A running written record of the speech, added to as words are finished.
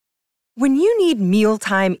When you need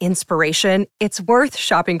mealtime inspiration, it's worth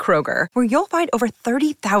shopping Kroger, where you'll find over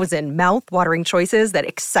 30,000 mouth-watering choices that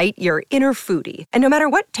excite your inner foodie. And no matter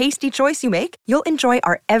what tasty choice you make, you'll enjoy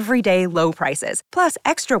our everyday low prices, plus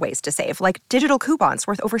extra ways to save, like digital coupons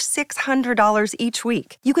worth over $600 each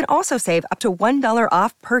week. You can also save up to $1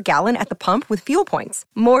 off per gallon at the pump with fuel points.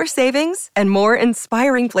 More savings and more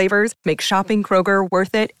inspiring flavors make shopping Kroger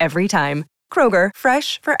worth it every time. Kroger,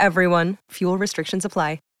 fresh for everyone. Fuel restrictions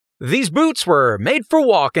apply. These boots were made for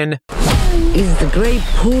walking. Is the Great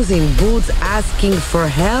Puss in Boots asking for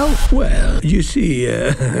help? Well, you see,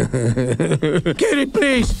 get it,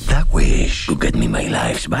 please. That wish could get me my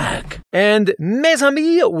life back. And, mes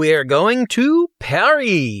amis, we're going to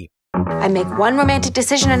Paris. I make one romantic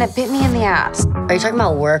decision and it bit me in the ass. Are you talking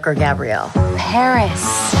about work or Gabrielle? Paris.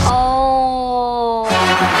 Oh.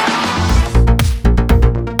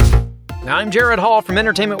 I'm Jared Hall from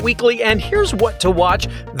Entertainment Weekly, and here's what to watch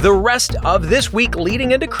the rest of this week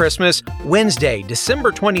leading into Christmas, Wednesday,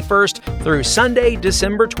 December 21st through Sunday,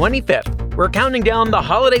 December 25th. We're counting down the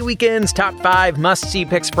holiday weekend's top 5 must-see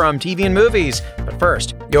picks from TV and movies. But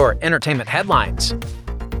first, your entertainment headlines.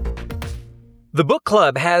 The book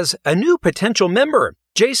club has a new potential member.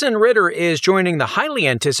 Jason Ritter is joining the highly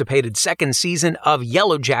anticipated second season of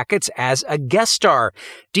Yellow Jackets as a guest star.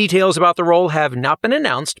 Details about the role have not been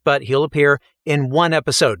announced, but he'll appear in one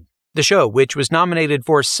episode. The show, which was nominated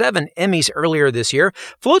for 7 Emmys earlier this year,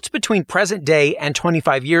 floats between present day and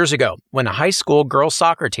 25 years ago, when a high school girls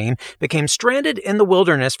soccer team became stranded in the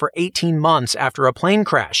wilderness for 18 months after a plane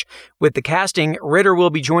crash. With the casting, Ritter will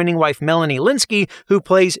be joining wife Melanie Lynskey, who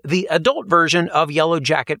plays the adult version of Yellow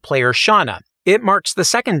Jacket player Shauna. It marks the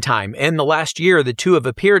second time in the last year the two have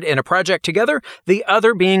appeared in a project together, the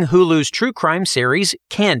other being Hulu's true crime series,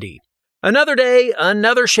 Candy. Another day,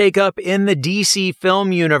 another shakeup in the DC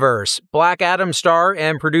film universe. Black Adam star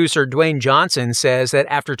and producer Dwayne Johnson says that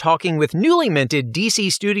after talking with newly minted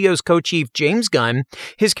DC Studios co-chief James Gunn,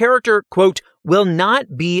 his character, quote, will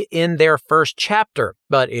not be in their first chapter,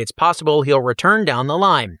 but it's possible he'll return down the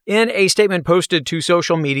line. In a statement posted to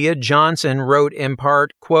social media, Johnson wrote in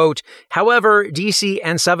part, quote, however, DC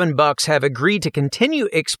and $7 have agreed to continue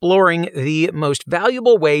exploring the most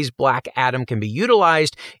valuable ways Black Adam can be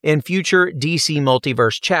utilized in future DC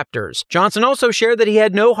multiverse chapters. Johnson also shared that he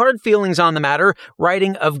had no hard feelings on the matter,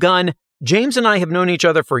 writing of Gunn, James and I have known each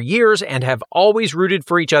other for years and have always rooted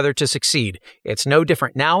for each other to succeed. It's no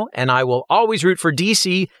different now, and I will always root for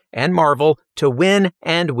DC and Marvel to win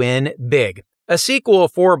and win big. A sequel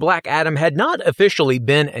for Black Adam had not officially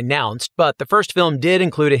been announced, but the first film did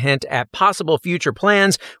include a hint at possible future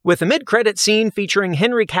plans, with a mid-credit scene featuring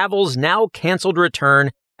Henry Cavill's now canceled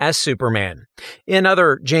return as Superman. In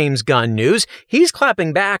other James Gunn news, he's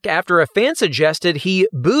clapping back after a fan suggested he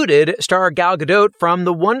booted star Gal Gadot from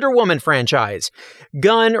the Wonder Woman franchise.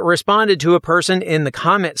 Gunn responded to a person in the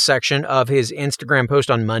comments section of his Instagram post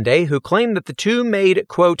on Monday who claimed that the two made,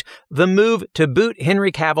 quote, the move to boot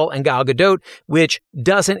Henry Cavill and Gal Gadot, which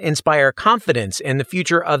doesn't inspire confidence in the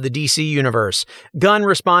future of the DC universe. Gunn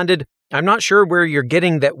responded, I'm not sure where you're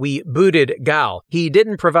getting that we booted Gal. He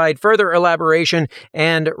didn't provide further elaboration,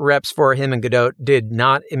 and reps for him and Gadot did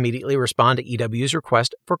not immediately respond to EW's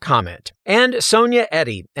request for comment. And Sonia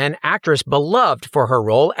Eddy, an actress beloved for her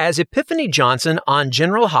role as Epiphany Johnson on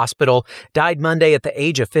General Hospital, died Monday at the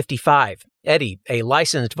age of 55. Eddy, a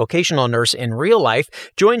licensed vocational nurse in real life,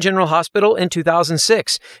 joined General Hospital in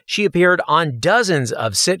 2006. She appeared on dozens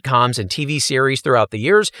of sitcoms and TV series throughout the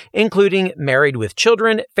years, including Married with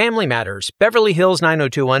Children, Family Matters, Beverly Hills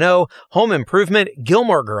 90210, Home Improvement,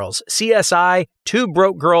 Gilmore Girls, CSI, Two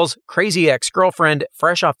Broke Girls, Crazy Ex-Girlfriend,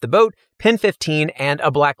 Fresh Off the Boat, Pen 15, and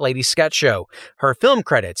A Black Lady Sketch Show. Her film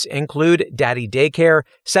credits include Daddy Daycare,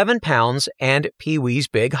 7 Pounds, and Pee-wee's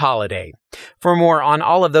Big Holiday. For more on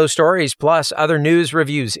all of those stories, plus other news,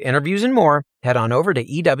 reviews, interviews, and more, head on over to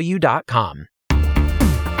EW.com.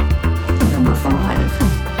 Number 5.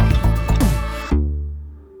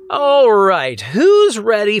 All right, who's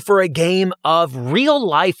ready for a game of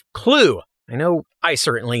real-life Clue? I know I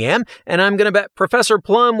certainly am, and I'm going to bet Professor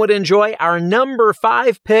Plum would enjoy our number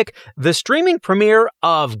 5 pick, the streaming premiere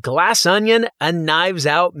of Glass Onion, A Knives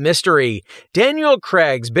Out Mystery. Daniel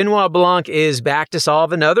Craig's Benoit Blanc is back to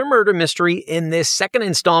solve another murder mystery in this second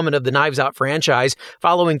installment of the Knives Out franchise,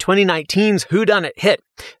 following 2019's whodunit hit.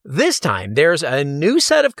 This time, there's a new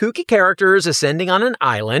set of kooky characters ascending on an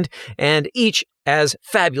island, and each as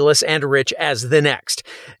fabulous and rich as the next.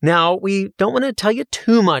 Now, we don't want to tell you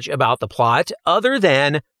too much about the plot, other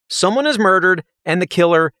than someone is murdered and the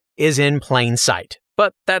killer is in plain sight.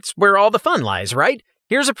 But that's where all the fun lies, right?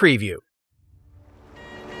 Here's a preview.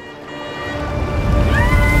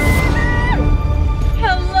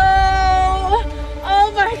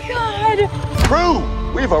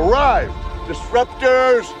 We've arrived.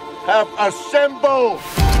 Disruptors have assembled.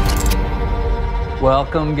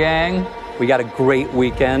 Welcome, gang. We got a great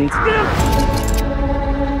weekend.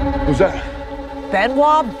 Who's that?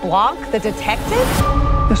 Benoit Blanc, the detective?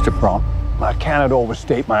 Mr. Prompt, I cannot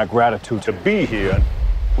overstate my gratitude to be here.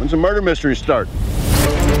 When's the murder mystery start?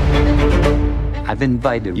 I've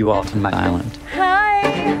invited you all to my island.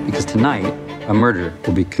 Hi. Because tonight, a murder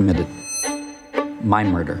will be committed. My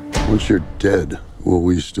murder. Once you're dead, will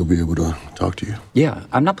we still be able to talk to you? Yeah,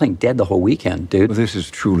 I'm not playing dead the whole weekend, dude. Well, this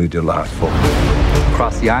is truly delightful.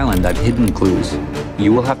 Across the island, I've hidden clues.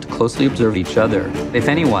 You will have to closely observe each other. If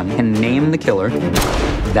anyone can name the killer,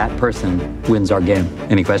 that person wins our game.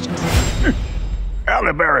 Any questions?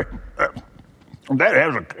 Halle Berry, that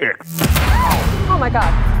has a kick. Oh my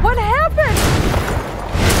God. What happened?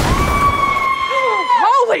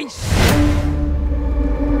 Holy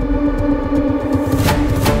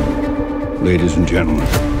Ladies and gentlemen,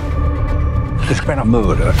 there's been a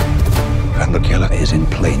murder, and the killer is in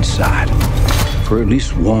plain sight. For at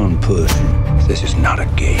least one person, this is not a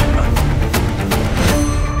game.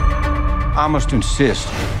 I must insist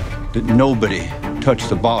that nobody touch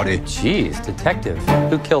the body. Jeez, detective,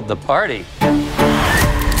 who killed the party?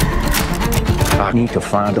 I need to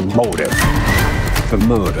find a motive for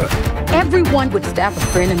murder. Everyone would stab a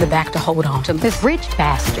friend in the back to hold on to this rich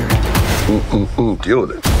bastard. Who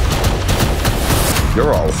killed it?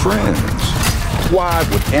 You're all friends. Why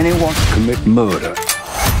would anyone commit murder?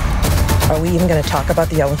 Are we even going to talk about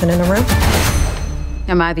the elephant in the room?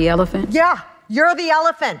 Am I the elephant? Yeah, you're the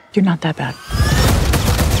elephant. You're not that bad.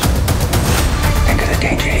 Think of the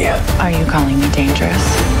danger here. Are you calling me dangerous?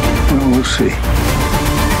 Well, we'll see.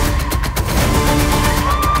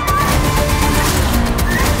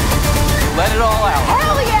 Let it all out.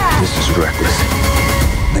 Hell yeah! This is reckless.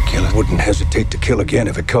 The killer wouldn't hesitate to kill again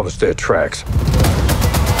if it covers their tracks.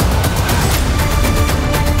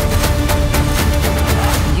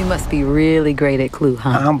 You must be really great at Clue, huh?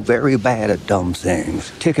 I'm very bad at dumb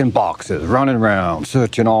things. Ticking boxes, running around,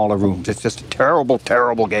 searching all the rooms. It's just a terrible,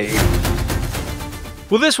 terrible game.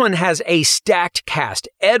 Well, this one has a stacked cast.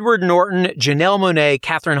 Edward Norton, Janelle Monáe,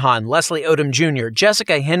 Kathryn Hahn, Leslie Odom Jr.,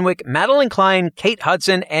 Jessica Henwick, Madeline Klein, Kate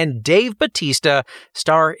Hudson, and Dave Bautista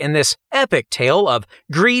star in this epic tale of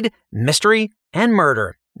greed, mystery, and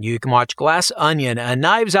murder. You can watch Glass Onion, a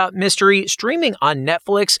Knives Out mystery, streaming on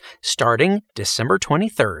Netflix starting December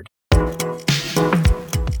 23rd.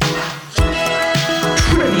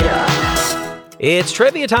 It's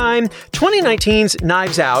trivia time! 2019's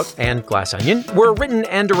Knives Out and Glass Onion were written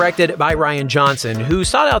and directed by Rian Johnson, who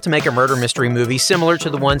sought out to make a murder mystery movie similar to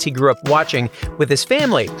the ones he grew up watching with his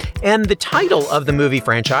family. And the title of the movie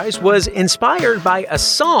franchise was inspired by a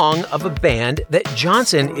song of a band that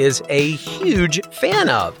Johnson is a huge fan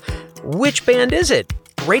of. Which band is it?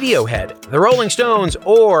 Radiohead, the Rolling Stones,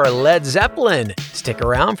 or Led Zeppelin? Stick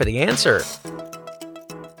around for the answer.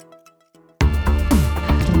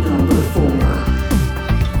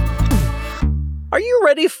 Are you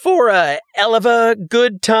ready for a hell of a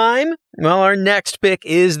good time? Well, our next pick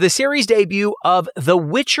is the series debut of The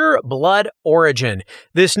Witcher Blood Origin.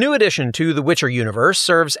 This new addition to the Witcher universe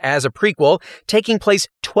serves as a prequel, taking place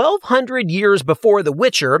 1,200 years before The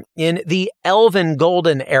Witcher in the Elven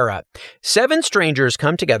Golden Era. 7 strangers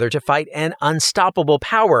come together to fight an unstoppable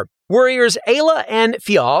power. Warriors Ayla and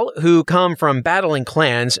Fial, who come from battling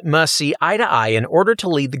clans, must see eye to eye in order to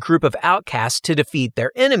lead the group of outcasts to defeat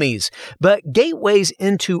their enemies. But gateways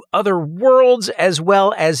into other worlds as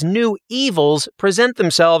well as new evils present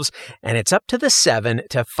themselves, and it's up to the 7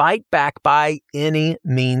 to fight back by any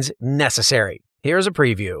means necessary. Here's a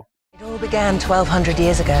preview. It all began 1,200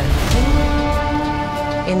 years ago,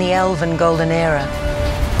 in the Elven Golden Era,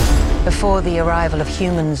 before the arrival of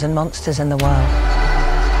humans and monsters in the world.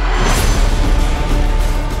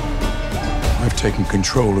 I've taken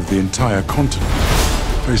control of the entire continent.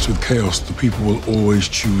 Faced with chaos, the people will always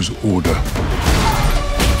choose order,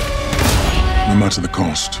 no matter the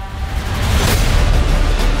cost.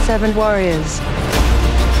 7 warriors,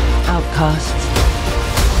 outcasts,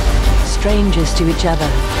 strangers to each other,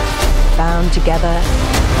 bound together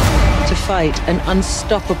to fight an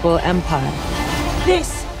unstoppable empire.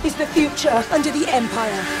 This is the future under the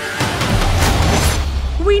Empire.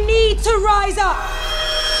 We need to rise up!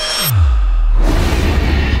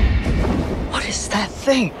 What is that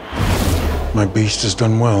thing? My beast has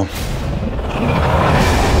done well.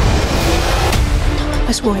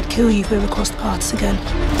 I swore I'd kill you if we ever crossed paths again.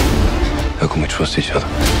 How can we trust each other?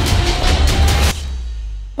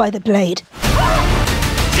 By the blade.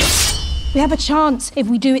 We have a chance if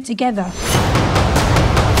we do it together.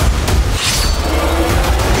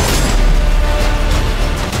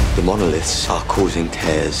 The monoliths are causing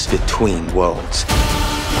tears between worlds.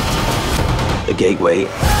 A gateway.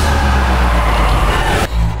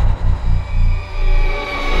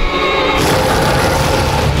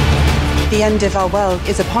 The end of our world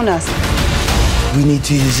is upon us. We need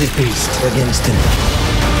to use this beast against him.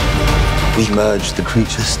 We merge the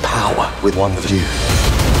creature's power with one of you.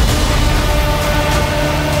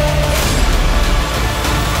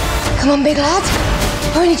 Come on, big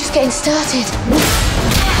lad. We're only just getting started.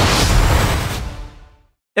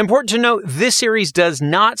 Important to note, this series does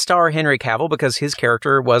not star Henry Cavill because his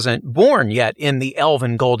character wasn't born yet in the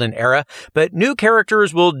Elven Golden Era, but new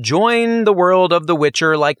characters will join the world of The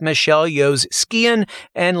Witcher like Michelle Yeoh's Skian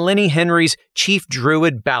and Lenny Henry's Chief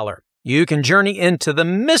Druid Balor. You can journey into the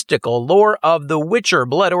mystical lore of The Witcher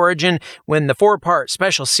Blood Origin when the 4-part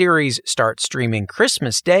special series starts streaming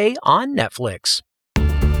Christmas Day on Netflix.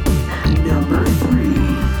 Number 3.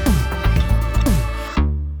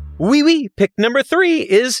 Oui. Pick number 3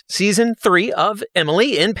 is season 3 of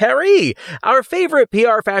Emily in Paris. Our favorite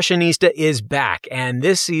PR fashionista is back, and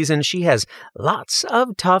this season she has lots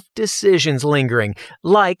of tough decisions lingering,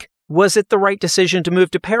 like, was it the right decision to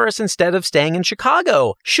move to Paris instead of staying in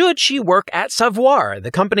Chicago? Should she work at Savoir,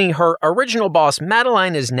 the company her original boss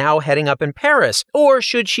Madeline is now heading up in Paris? Or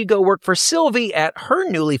should she go work for Sylvie at her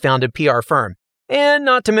newly founded PR firm? And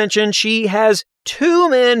not to mention, she has 2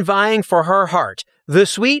 men vying for her heart. The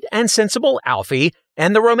sweet and sensible Alfie,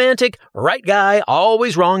 and the romantic, right guy,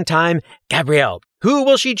 always wrong time, Gabrielle. Who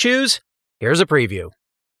will she choose? Here's a preview.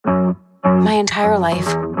 My entire life,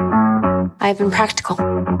 I've been practical.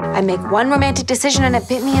 I make one romantic decision and it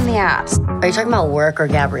bit me in the ass. Are you talking about work or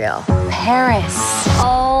Gabrielle? Paris.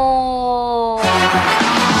 Oh.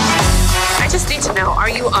 I just need to know, are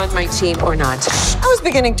you on my team or not? I was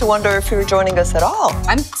beginning to wonder if you were joining us at all.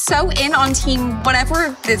 I'm so in on team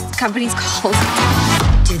whatever this company's called.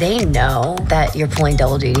 Do they know that you're pulling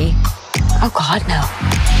double duty? Oh, God, no.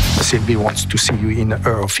 Sylvie wants to see you in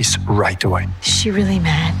her office right away. Is she really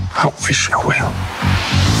mad? I wish I will.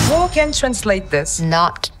 Who can translate this?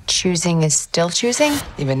 Not choosing is still choosing?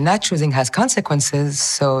 Even not choosing has consequences,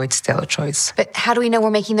 so it's still a choice. But how do we know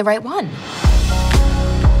we're making the right one?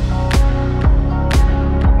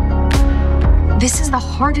 This is the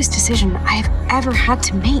hardest decision I've ever had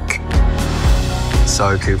to make.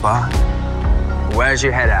 So, Cooper, where's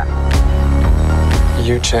your head at?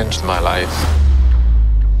 You changed my life.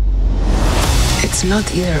 It's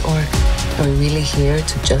not either or. Are we really here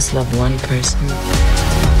to just love one person?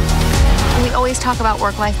 We always talk about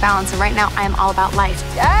work-life balance, and right now I am all about life.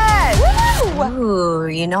 Yes! Woo! Ooh,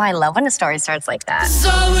 you know I love when a story starts like that. So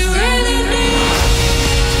we really need.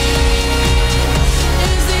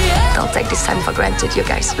 Don't take this time for granted, you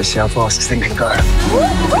guys. Let's see how fast this thing can go.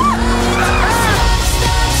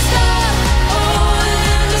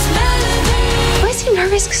 Why is he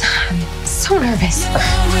nervous? Because I'm so nervous.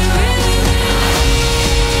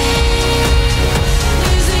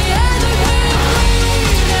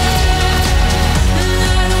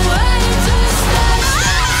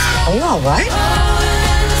 Are you all right?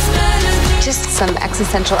 Just some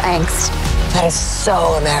existential angst. That is so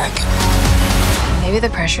American. Maybe the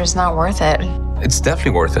pressure's not worth it. It's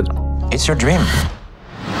definitely worth it. It's your dream.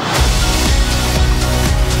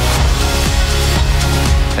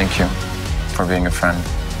 Thank you for being a friend.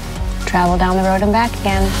 Travel down the road and back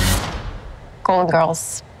again. Golden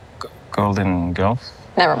Girls. Golden Girls?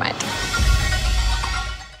 Never mind.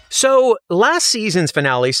 So, last season's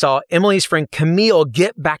finale saw Emily's friend Camille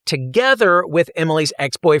get back together with Emily's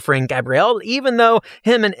ex-boyfriend Gabriel, even though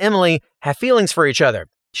him and Emily have feelings for each other.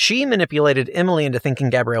 She manipulated Emily into thinking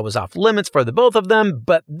Gabriel was off limits for the both of them,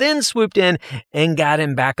 but then swooped in and got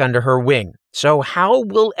him back under her wing. So how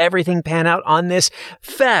will everything pan out on this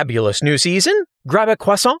fabulous new season? Grab a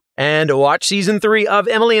croissant and watch season 3 of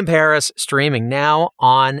Emily in Paris, streaming now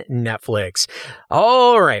on Netflix.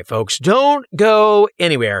 All right, folks, don't go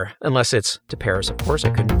anywhere, unless it's to Paris, of course. I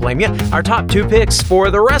couldn't blame you. Our top 2 picks for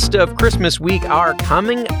the rest of Christmas week are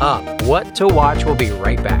coming up. What to watch, we'll be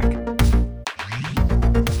right back.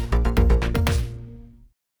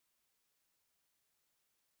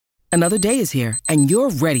 Another day is here, and you're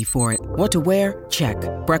ready for it. What to wear? Check.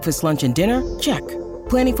 Breakfast, lunch, and dinner? Check.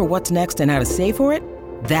 Planning for what's next and how to save for it?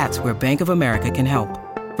 That's where Bank of America can help.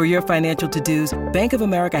 For your financial to-dos, Bank of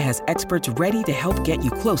America has experts ready to help get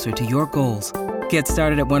you closer to your goals. Get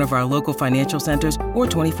started at one of our local financial centers or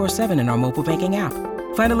 24/7 in our mobile banking app.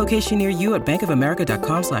 Find a location near you at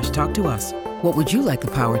bankofamerica.com/talktous. What would you like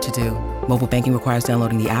the power to do? Mobile banking requires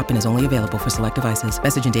downloading the app and is only available for select devices.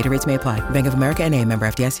 Message and data rates may apply. Bank of America N.A., member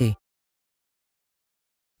FDIC.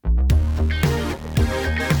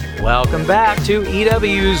 Welcome back to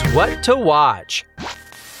EW's What to Watch.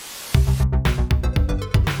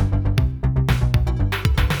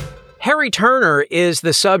 Harry Turner is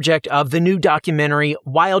the subject of the new documentary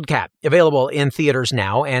Wildcat, available in theaters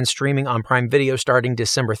now and streaming on Prime Video starting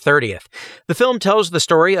December 30th. The film tells the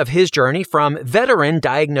story of his journey from veteran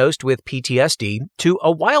diagnosed with PTSD to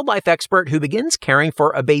a wildlife expert who begins caring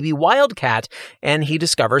for a baby wildcat, and he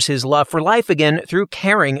discovers his love for life again through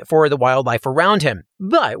caring for the wildlife around him.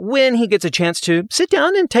 But when he gets a chance to sit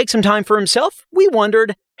down and take some time for himself, we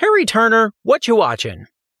wondered, Harry Turner, what you watching?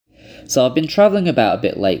 So I've been travelling about a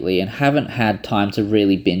bit lately and haven't had time to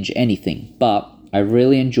really binge anything, but I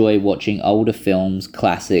really enjoy watching older films,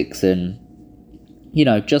 classics, and,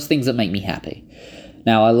 just things that make me happy.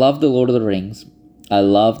 Now, I love The Lord of the Rings, I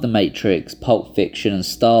love The Matrix, Pulp Fiction, and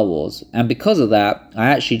Star Wars, and because of that, I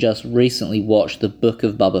actually just recently watched The Book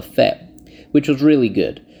of Boba Fett, which was really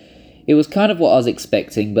good. It was kind of what I was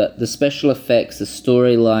expecting, but the special effects, the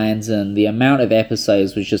storylines, and the amount of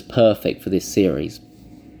episodes was just perfect for this series.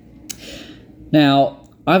 Now,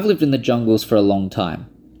 I've lived in the jungles for a long time.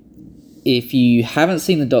 If you haven't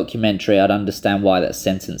seen the documentary, I'd understand why that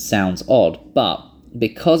sentence sounds odd, but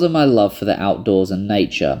because of my love for the outdoors and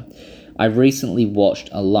nature, I recently watched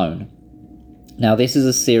Alone. Now, this is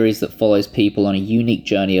a series that follows people on a unique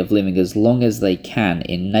journey of living as long as they can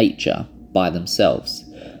in nature by themselves.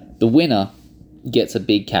 The winner gets a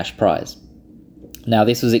big cash prize. Now,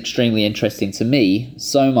 this was extremely interesting to me,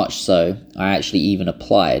 so much so, I actually even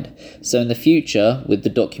applied. So in the future, with the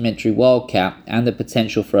documentary Wildcat and the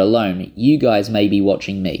potential for Alone, you guys may be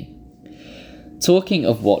watching me. Talking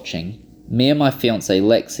of watching, me and my fiancée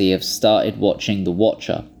Lexi have started watching The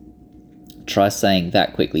Watcher. Try saying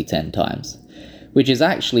that quickly 10 times. Which is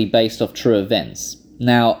actually based off true events.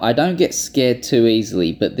 Now, I don't get scared too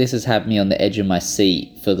easily, but this has had me on the edge of my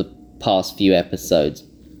seat for the past few episodes.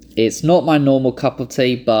 It's not my normal cup of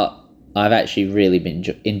tea, but I've actually really been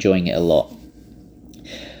enjoying it a lot.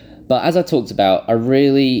 But as I talked about, I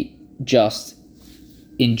really just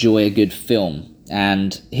enjoy a good film.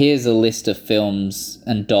 And here's a list of films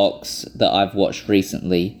and docs that I've watched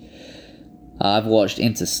recently. I've watched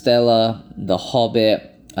Interstellar, The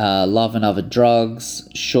Hobbit, Love and Other Drugs,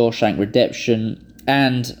 Shawshank Redemption,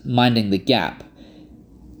 and Minding the Gap.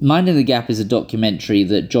 Minding the Gap is a documentary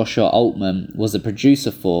that Joshua Altman was the producer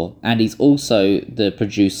for, and he's also the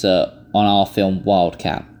producer on our film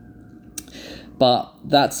Wildcat. But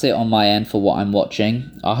that's it on my end for what I'm watching.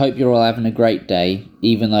 I hope you're all having a great day.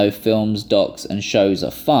 Even though films, docs, and shows are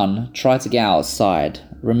fun, try to get outside.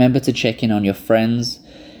 Remember to check in on your friends,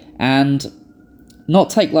 and not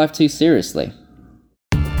take life too seriously.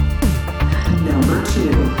 Number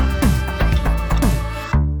 2.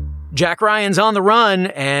 Jack Ryan's on the run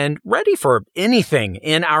and ready for anything.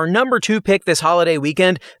 In our number 2 pick this holiday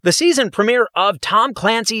weekend, the season premiere of Tom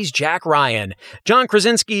Clancy's Jack Ryan. John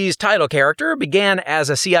Krasinski's title character began as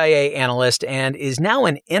a CIA analyst and is now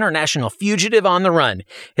an international fugitive on the run.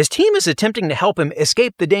 His team is attempting to help him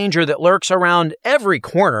escape the danger that lurks around every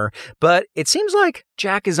corner, but it seems like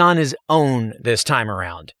Jack is on his own this time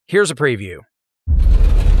around. Here's a preview.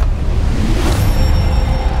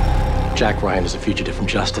 Jack Ryan is a fugitive from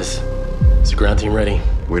justice. Is the ground team ready?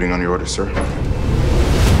 Waiting on your order, sir.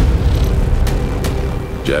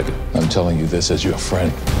 Jack, I'm telling you this as your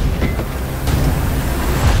friend.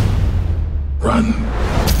 Run.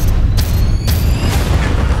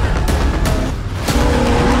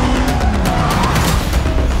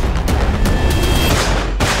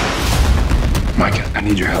 Micah, I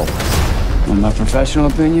need your help. In my professional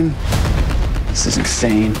opinion, this is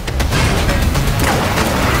insane.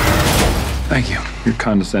 Thank you. Your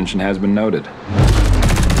condescension has been noted.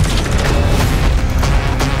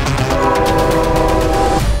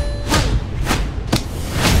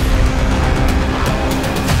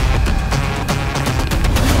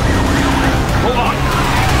 Hold on.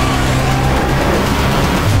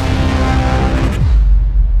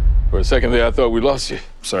 For a second there, I thought we lost you.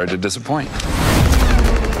 Sorry to disappoint.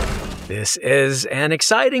 This is an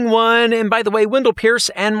exciting one, and by the way, Wendell Pierce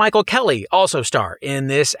and Michael Kelly also star in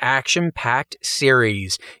this action-packed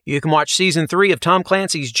series. You can watch Season 3 of Tom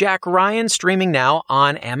Clancy's Jack Ryan streaming now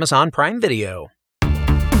on Amazon Prime Video.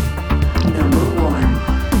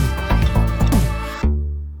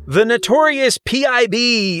 The notorious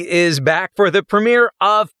P.I.B. is back for the premiere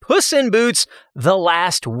of Puss in Boots: The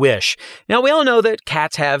Last Wish. Now, we all know that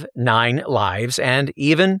cats have 9 lives, and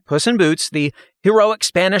even Puss in Boots, the heroic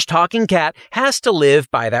Spanish-talking cat, has to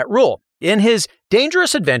live by that rule. In his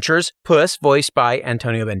dangerous adventures, Puss, voiced by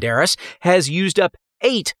Antonio Banderas, has used up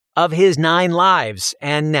 8 of his 9 lives.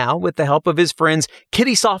 And now, with the help of his friends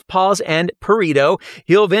Kitty Softpaws and Perito,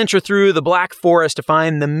 he'll venture through the Black Forest to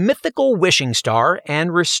find the mythical wishing star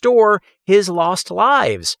and restore his lost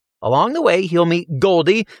lives. Along the way, he'll meet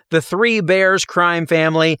Goldie, the 3 Bears crime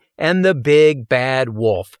family, and the big bad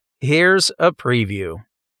wolf. Here's a preview.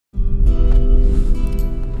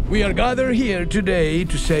 We are gathered here today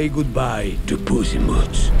to say goodbye to Puss in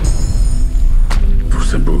Boots.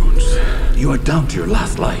 Puss in Boots, you are down to your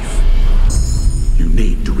last life. You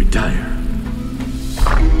need to retire.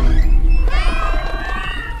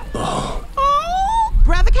 Oh,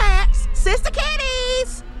 brother cats, sister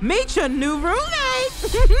kitties, meet your new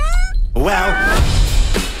roommate. Well,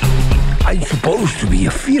 I'm supposed to be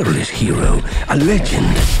a fearless hero, a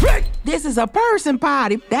legend. This is a person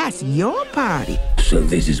party. That's your party. So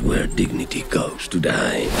this is where dignity goes to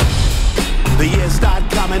die. The years start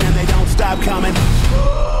coming and they don't stop coming.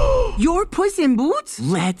 You're Puss in Boots?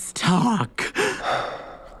 Let's talk.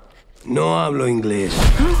 No hablo inglés.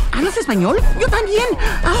 ¿Hablas español? Yo también.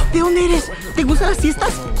 ¿De dónde eres? ¿Te gustan las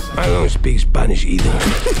fiestas? I don't speak Spanish either.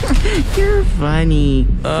 You're funny.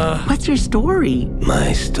 What's your story?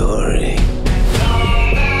 My story.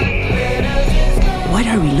 What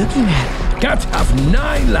are we looking at? Cats have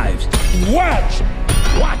 9 lives. Watch!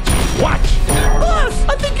 Boss,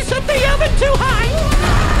 I think you set the oven too high.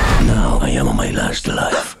 Now I am on my last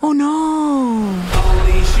life. Oh no.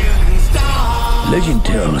 Legend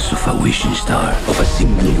tells of a wishing star, of a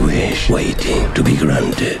single wish waiting to be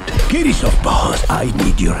granted. Kitty Softpaws, I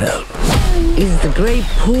need your help. Is the great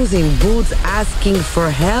Puss in Boots asking for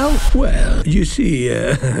help? Well, you see,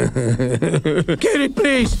 Kitty,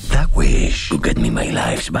 please. That wish will get me my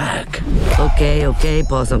lives back. Okay,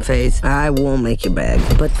 Possum Face. I won't make you beg.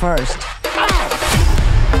 But first...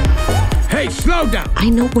 Hey, slow down! I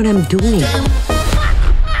know what I'm doing.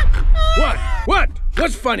 What?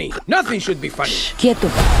 What's funny? Nothing should be funny. Quieto.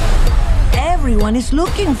 Everyone is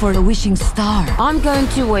looking for the wishing star. I'm going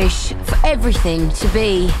to wish for everything to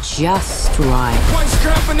be just right. One's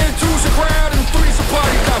tramping in, two's a crowd, and three's a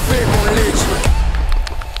party cafe on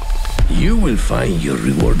the You will find your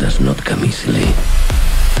reward does not come easily.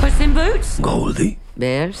 Puss in Boots? Goldie?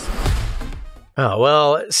 Bears? Oh,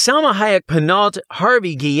 well, Salma Hayek Pinault,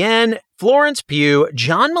 Harvey Guillen, Florence Pugh,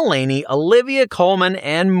 John Mulaney, Olivia Colman,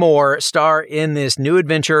 and more star in this new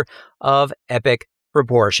adventure of epic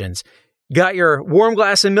proportions. Got your warm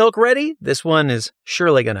glass of milk ready? This one is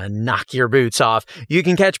surely going to knock your boots off. You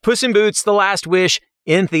can catch Puss in Boots: The Last Wish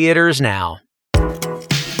in theaters now.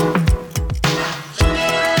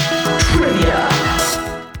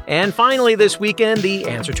 And finally this weekend, the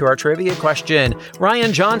answer to our trivia question.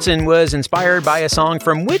 Ryan Johnson was inspired by a song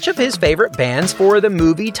from which of his favorite bands for the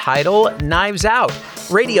movie title Knives Out?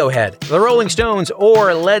 Radiohead, the Rolling Stones,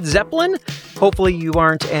 or Led Zeppelin? Hopefully you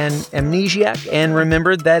aren't an amnesiac and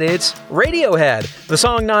remembered that it's Radiohead. The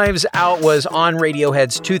song Knives Out was on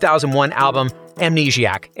Radiohead's 2001 album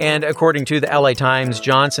Amnesiac. And according to the LA Times,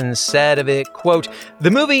 Johnson said of it, quote, "The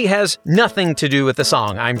movie has nothing to do with the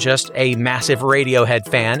song. I'm just a massive Radiohead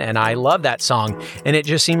fan and I love that song. And it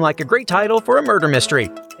just seemed like a great title for a murder mystery."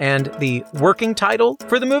 And the working title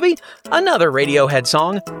for the movie? Another Radiohead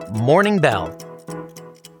song, Morning Bell.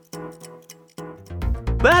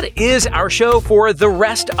 That is our show for the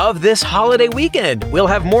rest of this holiday weekend. We'll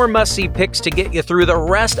have more must-see picks to get you through the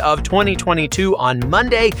rest of 2022 on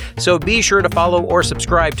Monday, so be sure to follow or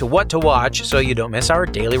subscribe to What to Watch so you don't miss our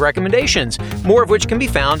daily recommendations, more of which can be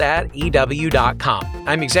found at EW.com.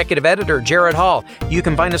 I'm Executive Editor Jared Hall. You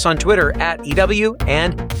can find us on Twitter at EW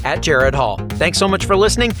and at Jared Hall. Thanks so much for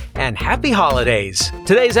listening, and happy holidays!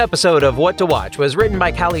 Today's episode of What to Watch was written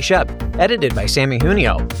by Callie Shep, edited by Sammy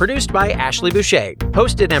Junio, produced by Ashley Boucher,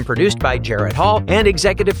 hosted and produced by Jared Hall, and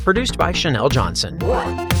executive produced by Chanel Johnson.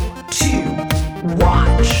 1, 2,